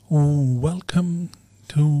Welcome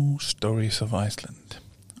to Stories of Iceland.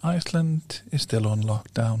 Iceland is still on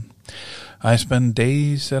lockdown. I spend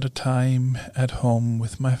days at a time at home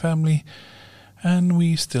with my family, and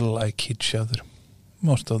we still like each other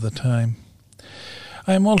most of the time.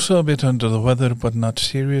 I am also a bit under the weather, but not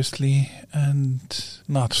seriously, and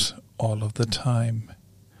not all of the time.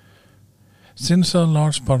 Since a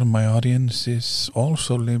large part of my audience is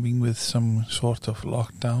also living with some sort of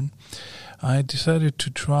lockdown, I decided to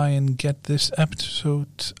try and get this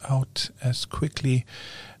episode out as quickly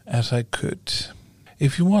as I could.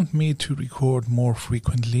 If you want me to record more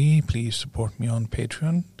frequently, please support me on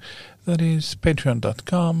Patreon. That is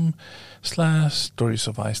patreon.com/Stories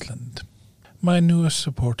of Iceland. My newest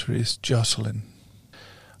supporter is Jocelyn.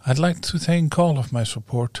 I'd like to thank all of my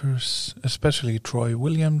supporters, especially Troy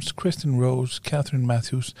Williams, Kristen Rose, Catherine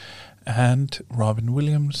Matthews, and Robin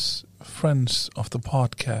Williams, friends of the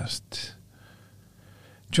podcast.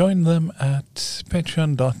 Join them at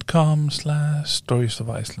patreon.com/Stories of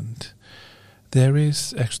Iceland. There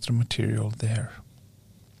is extra material there.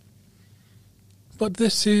 But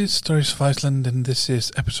this is Stories of Iceland, and this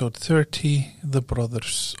is episode 30, The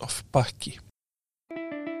Brothers of Bakki.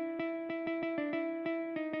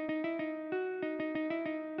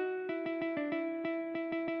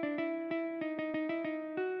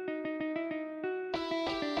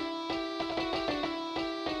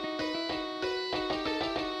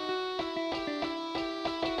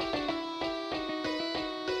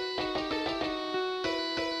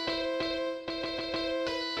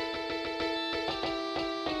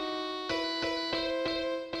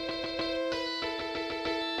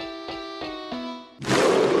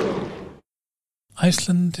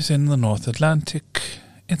 Iceland is in the North Atlantic.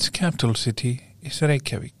 Its capital city is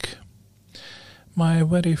Reykjavik. My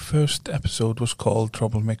very first episode was called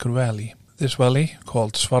Troublemaker Valley. This valley,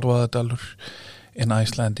 called Svarfaðardalur in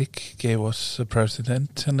Icelandic, gave us a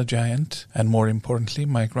president and a giant, and more importantly,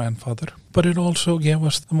 my grandfather. But it also gave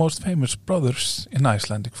us the most famous brothers in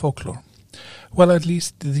Icelandic folklore. Well, at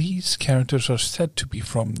least these characters are said to be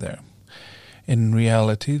from there. In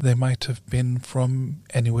reality, they might have been from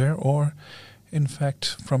anywhere or in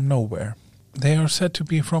fact from nowhere. They are said to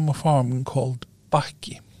be from a farm called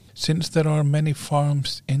Bakki. Since there are many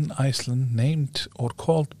farms in Iceland named or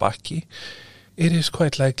called Bakki, it is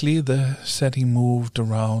quite likely the setting moved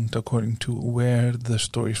around according to where the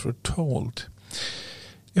stories were told.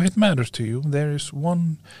 If it matters to you, there is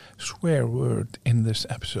one swear word in this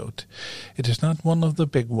episode. It is not one of the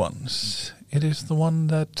big ones. It is the one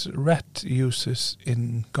that Rhett uses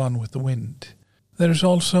in Gone with the Wind. There is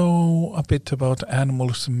also a bit about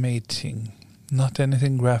animals mating. Not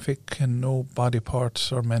anything graphic, and no body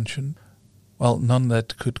parts are mentioned. Well, none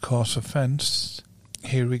that could cause offense.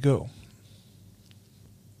 Here we go.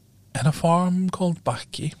 At a farm called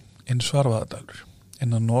Bakki in Svarfaðardalur,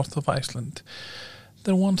 in the north of Iceland,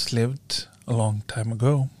 there once lived, a long time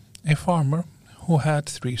ago, a farmer who had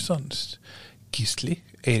 3 sons, Gísli,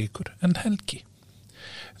 Eiríkur, and Helgi.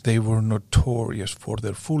 They were notorious for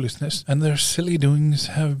their foolishness, and their silly doings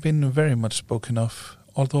have been very much spoken of,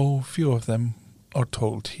 although few of them are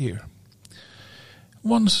told here.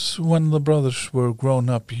 Once, when the brothers were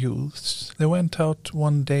grown-up youths, they went out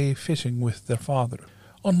one day fishing with their father.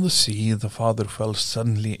 On the sea, the father fell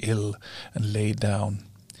suddenly ill and lay down.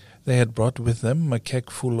 They had brought with them a keg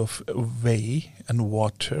full of whey and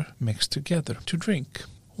water mixed together to drink.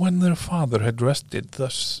 When their father had rested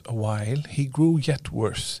thus a while, he grew yet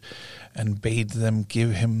worse, and bade them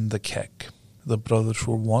give him the keg. The brothers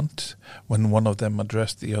were wont, when one of them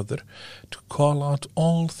addressed the other, to call out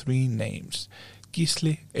all 3 names,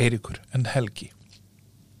 Gísli, Eiríkur, and Helgi,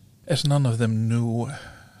 as none of them knew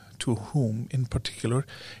to whom in particular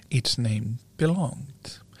each name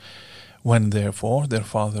belonged. When therefore their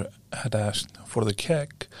father had asked for the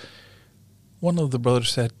keg, one of the brothers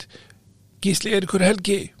said, Gísli, Eiríkur,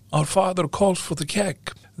 Helgi, our father calls for the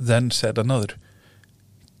keg. Then said another,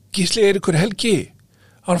 Gísli, Eiríkur, Helgi,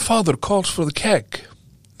 our father calls for the keg.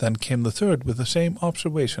 Then came the third with the same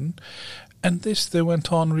observation, and this they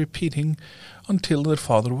went on repeating until their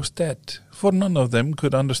father was dead, for none of them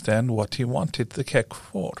could understand what he wanted the keg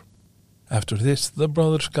for. After this, the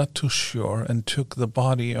brothers got to shore and took the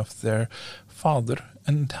body of their father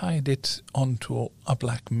and tied it onto a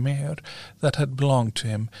black mare that had belonged to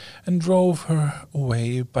him, and drove her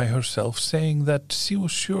away by herself, saying that she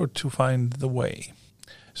was sure to find the way.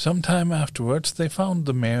 Some time afterwards they found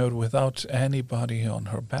the mare without anybody on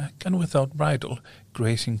her back and without bridle,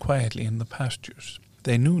 grazing quietly in the pastures.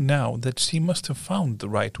 They knew now that she must have found the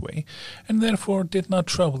right way, and therefore did not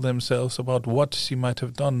trouble themselves about what she might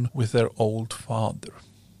have done with their old father.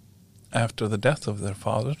 After the death of their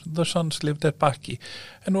father, the sons lived at Bakki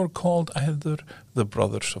and were called either the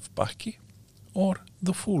brothers of Bakki or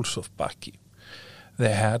the fools of Bakki.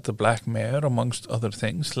 They had the black mare, amongst other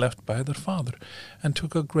things, left by their father, and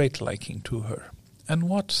took a great liking to her, and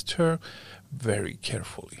watched her very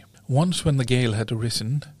carefully. Once when the gale had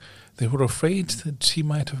arisen, they were afraid that she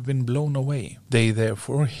might have been blown away. They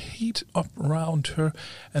therefore heaped up round her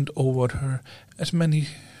and over her as many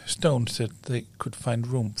stones that they could find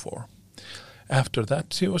room for. After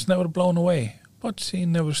that she was never blown away, but she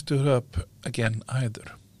never stood up again either.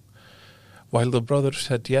 While the brothers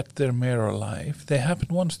had yet their mare alive, they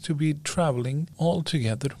happened once to be travelling all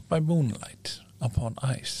together by moonlight upon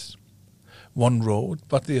ice. One rode,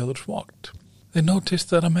 but the others walked. They noticed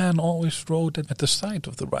that a man always rode at the side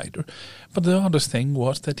of the rider, but the oddest thing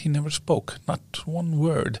was that he never spoke, not one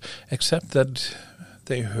word, except that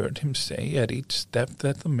they heard him say at each step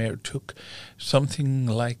that the mare took something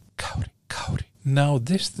like "Kauri, Kauri." Now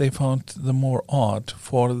this they found the more odd,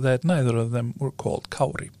 for that neither of them were called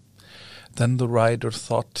Kauri. Then the rider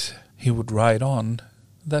thought he would ride on,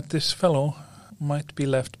 that this fellow might be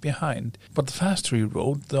left behind, but the faster he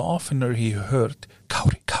rode, the oftener he heard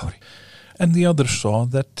 "Kauri, Kauri." And the others saw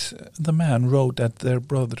that the man rode at their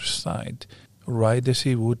brother's side, ride as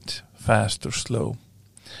he would, fast or slow.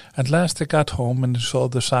 At last they got home and saw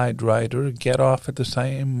the side rider get off at the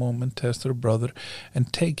same moment as their brother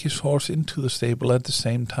and take his horse into the stable at the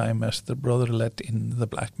same time as their brother let in the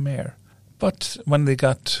black mare. But when they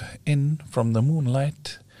got in from the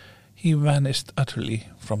moonlight, he vanished utterly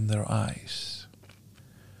from their eyes.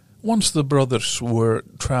 Once the brothers were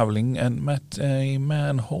travelling and met a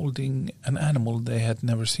man holding an animal they had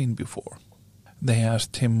never seen before. They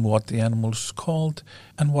asked him what the animal was called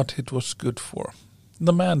and what it was good for.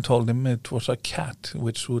 The man told him it was a cat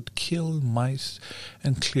which would kill mice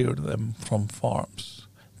and clear them from farms.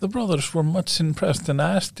 The brothers were much impressed and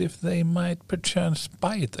asked if they might perchance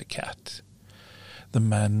buy the cat. The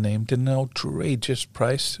man named an outrageous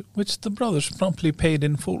price, which the brothers promptly paid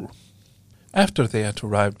in full. After they had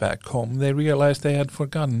arrived back home, they realized they had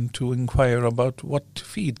forgotten to inquire about what to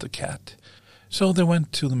feed the cat. So they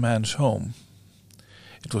went to the man's home.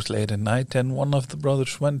 It was late at night, and one of the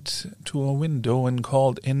brothers went to a window and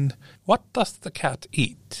called in, "What does the cat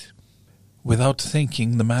eat?" Without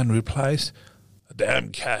thinking, the man replies, "A damn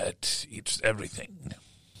cat eats everything."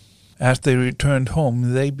 As they returned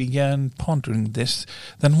home, they began pondering this.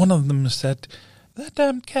 Then one of them said, "That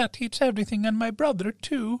damned cat eats everything, and my brother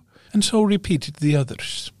too." And so repeated the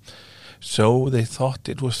others. So they thought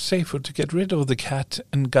it was safer to get rid of the cat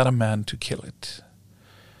and got a man to kill it.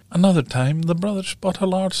 Another time the brothers bought a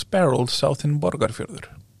large sparrow south in Borgarfjörður.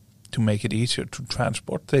 To make it easier to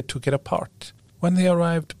transport, they took it apart. When they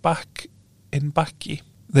arrived back in Bakki,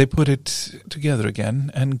 they put it together again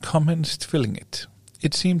and commenced filling it.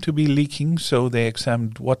 It seemed to be leaking, so they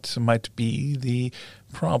examined what might be the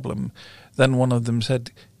problem. Then one of them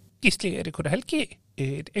said, "Gísli Eiríkur Helgi,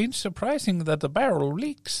 it ain't surprising that the barrel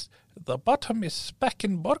leaks. The bottom is back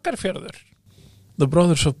in Borgarfjörður." The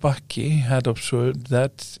brothers of Bakki had observed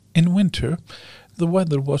that in winter the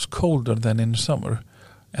weather was colder than in summer,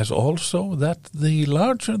 as also that the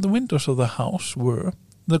larger the windows of the house were,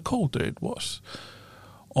 the colder it was.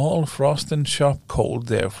 All frost and sharp cold,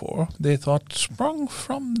 therefore, they thought sprung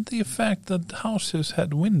from the fact that houses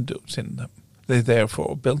had windows in them. They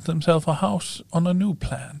therefore built themselves a house on a new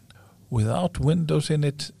plan, without windows in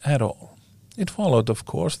it at all. It followed, of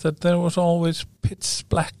course, that there was always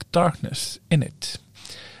pitch-black darkness in it.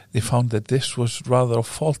 They found that this was rather a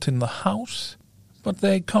fault in the house, but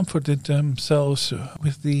they comforted themselves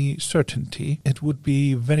with the certainty it would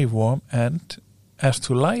be very warm, and as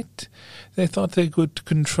to light, they thought they could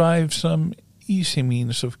contrive some easy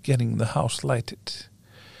means of getting the house lighted.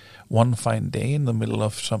 One fine day in the middle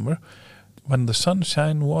of summer, when the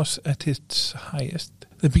sunshine was at its highest,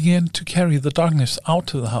 they began to carry the darkness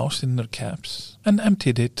out of the house in their caps, and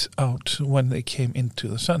emptied it out when they came into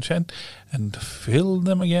the sunshine, and filled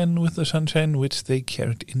them again with the sunshine which they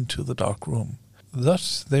carried into the dark room.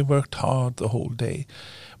 Thus they worked hard the whole day,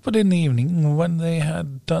 but in the evening, when they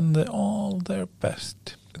had done all their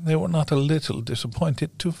best, they were not a little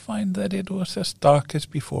disappointed to find that it was as dark as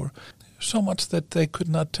before, so much that they could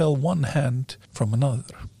not tell one hand from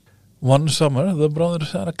another. One summer the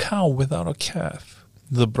brothers had a cow without a calf.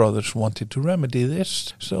 The brothers wanted to remedy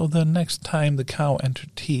this, so the next time the cow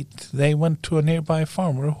entered heat, they went to a nearby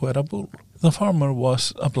farmer who had a bull. The farmer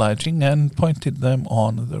was obliging and pointed them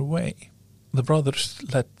on their way. The brothers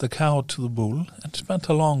led the cow to the bull and spent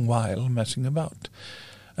a long while messing about.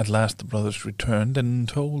 At last the brothers returned and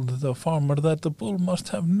told the farmer that the bull must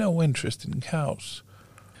have no interest in cows.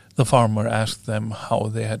 The farmer asked them how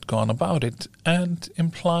they had gone about it, and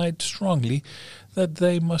implied strongly that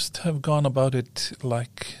they must have gone about it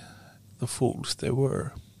like the fools they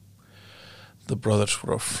were. The brothers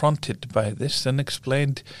were affronted by this and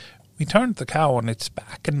explained, "We turned the cow on its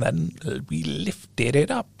back and then we lifted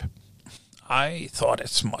it up." "I thought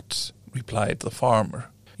as much," replied the farmer.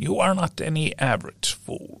 "You are not any average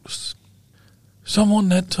fools." Someone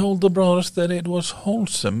had told the brothers that it was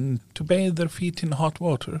wholesome to bathe their feet in hot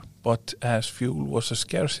water, but as fuel was a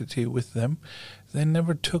scarcity with them, they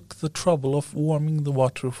never took the trouble of warming the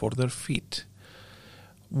water for their feet.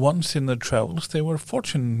 Once in their travels they were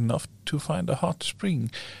fortunate enough to find a hot spring,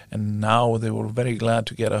 and now they were very glad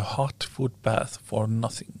to get a hot foot bath for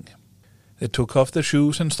nothing. They took off their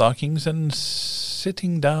shoes and stockings, and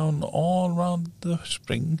sitting down all round the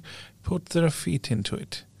spring, put their feet into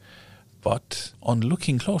it. But on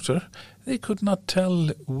looking closer, they could not tell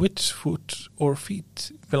which foot or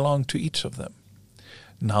feet belonged to each of them.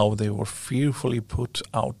 Now they were fearfully put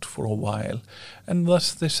out for a while, and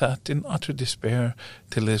thus they sat in utter despair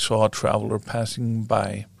till they saw a traveller passing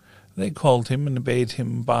by. They called him and bade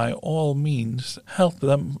him by all means help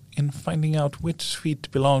them in finding out which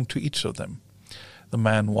feet belonged to each of them. The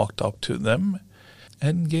man walked up to them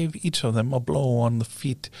and gave each of them a blow on the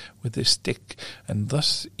feet with his stick, and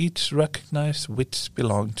thus each recognized which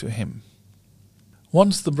belonged to him.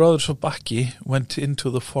 Once the brothers of Baki went into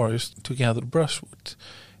the forest to gather brushwood.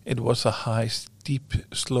 It was a high, steep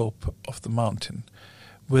slope of the mountain.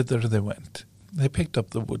 Whither they went, they picked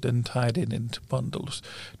up the wood and tied it into bundles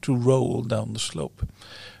to roll down the slope.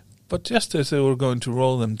 But just as they were going to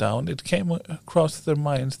roll them down, it came across their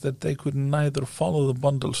minds that they could neither follow the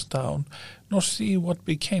bundles down nor see what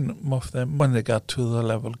became of them when they got to the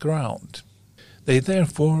level ground. They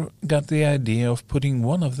therefore got the idea of putting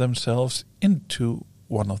one of themselves into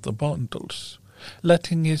one of the bundles,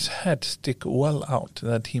 letting his head stick well out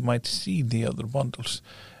that he might see the other bundles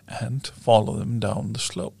and follow them down the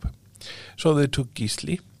slope. So they took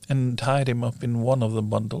Gisli and tied him up in one of the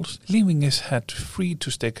bundles, leaving his head free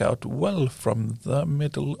to stick out well from the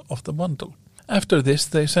middle of the bundle. After this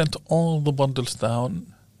they sent all the bundles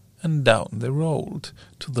down, and down they rolled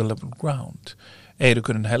to the level ground.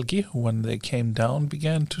 Eiríkur and Helgi, when they came down,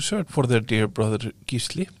 began to search for their dear brother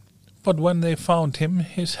Gisli, but when they found him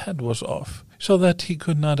his head was off, so that he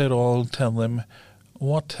could not at all tell them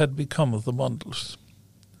what had become of the bundles.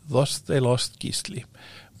 Thus they lost Gisli.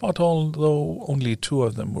 But although only two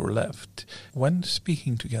of them were left, when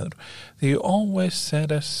speaking together, they always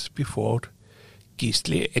said as before,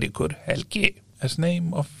 Gisli, Eiríkur, Helgi, as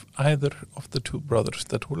name of either of the two brothers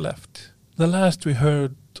that were left. The last we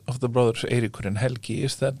heard of the brothers Eiríkur and Helgi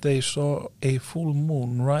is that they saw a full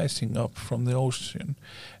moon rising up from the ocean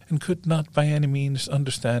and could not by any means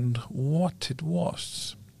understand what it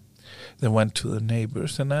was. They went to the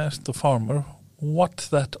neighbors and asked the farmer what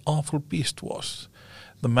that awful beast was.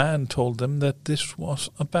 The man told them that this was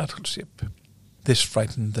a battleship. This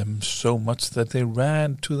frightened them so much that they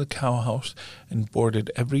ran to the cowhouse and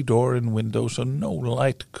boarded every door and window so no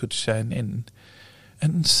light could shine in.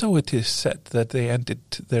 And so it is said that they ended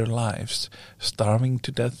their lives, starving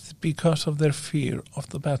to death because of their fear of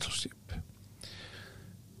the battleship.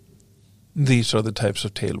 These are the types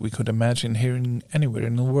of tale we could imagine hearing anywhere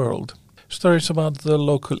in the world. Stories about the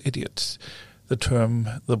local idiots. The term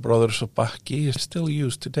the Brothers of Baki is still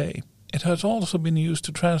used today. It has also been used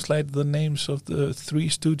to translate the names of the Three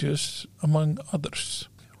Stooges, among others.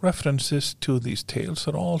 References to these tales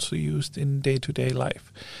are also used in day-to-day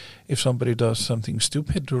life. If somebody does something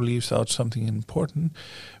stupid or leaves out something important,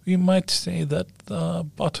 we might say that the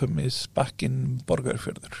bottom is back in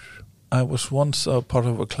Borgarfjörður. I was once a part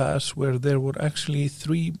of a class where there were actually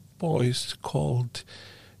 3 boys called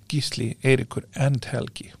Gisli, Eiríkur, and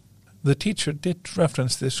Helgi. The teacher did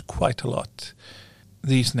reference this quite a lot.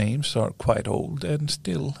 These names are quite old and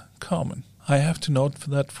still common. I have to note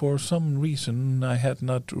that for some reason I had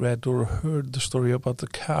not read or heard the story about the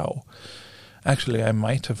cow. Actually, I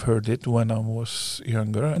might have heard it when I was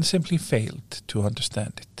younger and simply failed to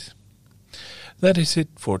understand it. That is it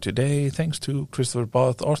for today. Thanks to Christopher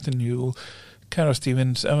Bath, Austin Newell, Cara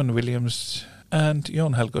Stevens, Evan Williams, and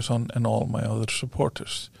Jon Helgason, and all my other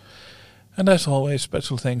supporters. And as always,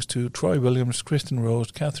 special thanks to Troy Williams, Kristen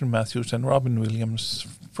Rose, Catherine Matthews, and Robin Williams,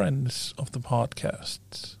 friends of the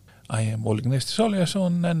podcast. I am Ole Gneisti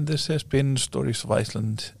Soljason, and this has been Stories of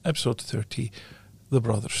Iceland, episode 30, The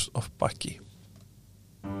Brothers of Baki.